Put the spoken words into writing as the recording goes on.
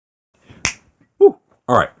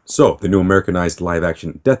Alright, so the new Americanized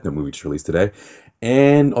live-action Death Note movie just released today,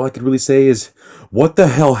 and all I could really say is, what the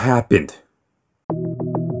hell happened?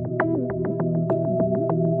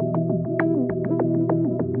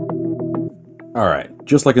 Alright,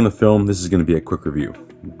 just like in the film, this is going to be a quick review.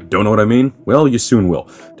 Don't know what I mean? Well, you soon will.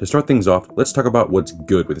 To start things off, let's talk about what's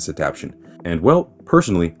good with this adaptation. And well,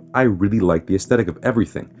 personally, I really like the aesthetic of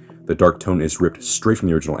everything. The dark tone is ripped straight from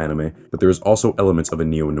the original anime, but there is also elements of a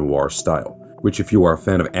neo-noir style, which if you are a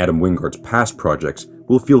fan of Adam Wingard's past projects,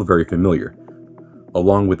 will feel very familiar.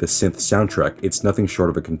 Along with the synth soundtrack, it's nothing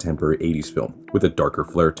short of a contemporary 80s film, with a darker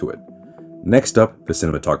flair to it. Next up, the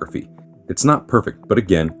cinematography. It's not perfect, but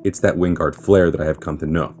again, it's that Wingard flair that I have come to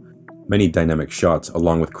know. Many dynamic shots,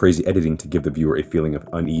 along with crazy editing to give the viewer a feeling of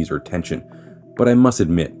unease or tension. But I must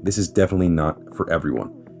admit, this is definitely not for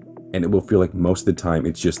everyone, and it will feel like most of the time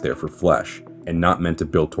it's just there for flash, and not meant to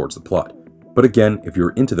build towards the plot. But again, if you're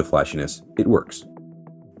into the flashiness, it works.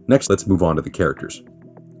 Next, let's move on to the characters.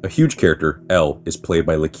 A huge character, L, is played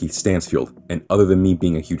by Lakeith Stansfield, and other than me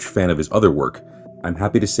being a huge fan of his other work, I'm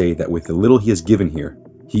happy to say that with the little he has given here,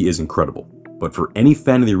 he is incredible. But for any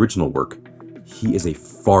fan of the original work, he is a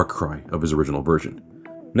far cry of his original version.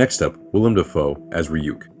 Next up, Willem Dafoe as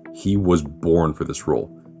Ryuk. He was born for this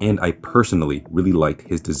role, and I personally really liked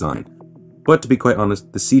his design. But to be quite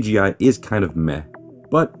honest, the CGI is kind of meh,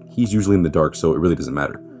 but he's usually in the dark, so it really doesn't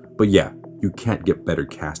matter. But yeah, you can't get better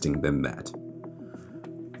casting than that.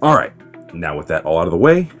 Alright, now with that all out of the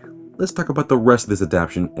way, let's talk about the rest of this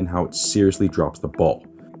adaptation and how it seriously drops the ball.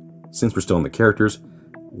 Since we're still in the characters,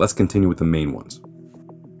 let's continue with the main ones.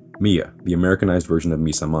 Mia, the Americanized version of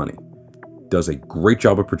Misamani, does a great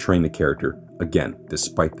job of portraying the character. Again,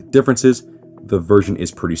 despite the differences, the version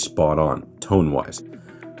is pretty spot on, tone-wise.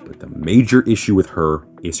 But the major issue with her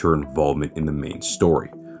is her involvement in the main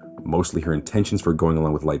story. Mostly her intentions for going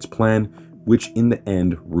along with Light's plan, which in the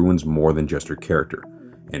end ruins more than just her character.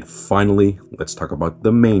 And finally, let's talk about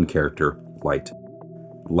the main character, Light.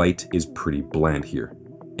 Light is pretty bland here.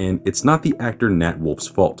 And it's not the actor Nat Wolff's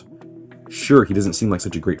fault. Sure, he doesn't seem like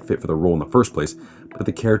such a great fit for the role in the first place, but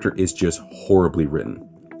the character is just horribly written.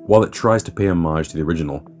 While it tries to pay homage to the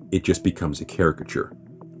original, it just becomes a caricature.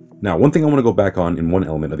 Now, one thing I want to go back on in one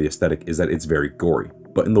element of the aesthetic is that it's very gory,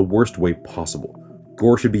 but in the worst way possible.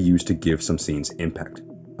 Gore should be used to give some scenes impact.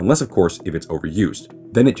 Unless, of course, if it's overused.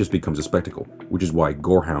 Then it just becomes a spectacle, which is why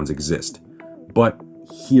gorehounds exist. But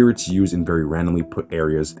here it's used in very randomly put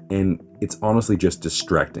areas, and it's honestly just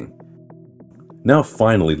distracting. Now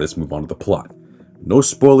finally, let's move on to the plot. No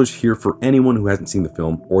spoilers here for anyone who hasn't seen the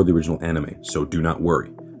film or the original anime, so do not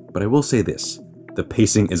worry. But I will say this, the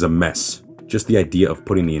pacing is a mess. Just the idea of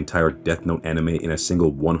putting the entire Death Note anime in a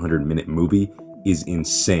single 100-minute movie is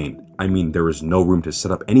insane. I mean, there is no room to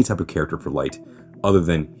set up any type of character for Light, other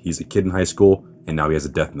than he's a kid in high school, and now he has a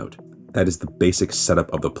Death Note. That is the basic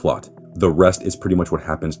setup of the plot. The rest is pretty much what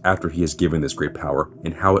happens after he is given this great power,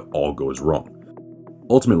 and how it all goes wrong.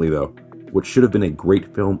 Ultimately though, what should have been a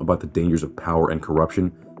great film about the dangers of power and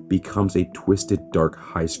corruption becomes a twisted, dark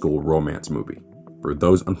high school romance movie. For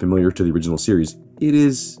those unfamiliar to the original series, it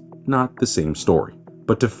is not the same story.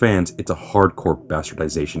 But to fans, it's a hardcore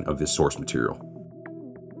bastardization of this source material.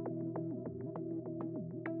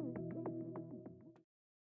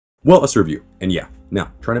 Well, let's review. And yeah,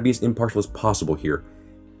 now, trying to be as impartial as possible here.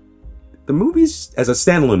 The movie's, as a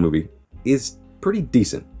standalone movie, is pretty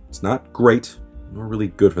decent. It's not great, nor really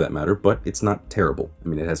good for that matter, but it's not terrible. I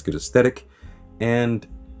mean, it has good aesthetic, and,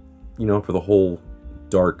 you know, for the whole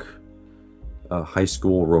dark high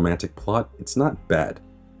school romantic plot, it's not bad.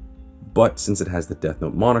 But since it has the Death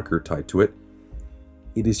Note moniker tied to it,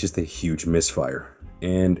 it is just a huge misfire.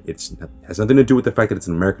 And it has nothing to do with the fact that it's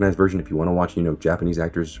an Americanized version. If you want to watch, you know, Japanese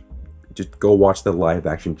actors, just go watch the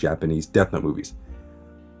live-action Japanese Death Note movies.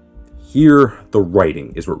 Here, the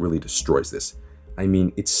writing is what really destroys this. I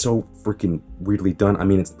mean, it's so freaking weirdly done. I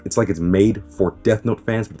mean, it's like it's made for Death Note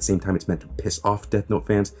fans, but at the same time, it's meant to piss off Death Note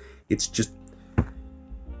fans. It's just...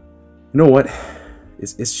 You know what?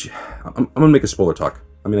 I'm gonna make a spoiler talk.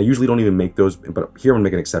 I mean, I usually don't even make those, but here I'm gonna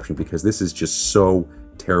make an exception because this is just so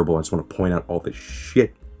terrible. I just want to point out all the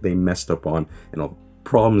shit they messed up on and all the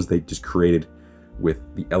problems they just created with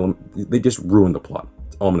the element. They just ruined the plot.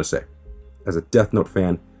 That's all I'm gonna say. As a Death Note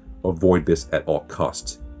fan, avoid this at all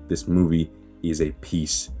costs. This movie is a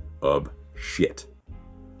piece of shit.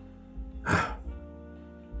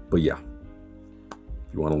 But yeah,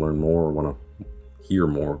 if you want to learn more or want to hear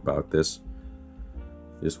more about this,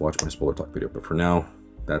 just watch my spoiler talk video. But for now,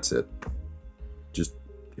 that's it. Just,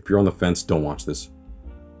 if you're on the fence, don't watch this.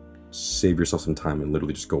 Save yourself some time and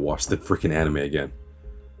literally just go watch the freaking anime again.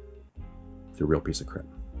 It's a real piece of crap.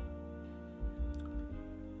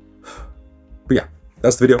 But yeah,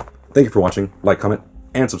 that's the video. Thank you for watching. Like, comment,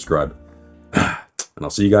 and subscribe. And I'll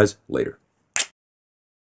see you guys later.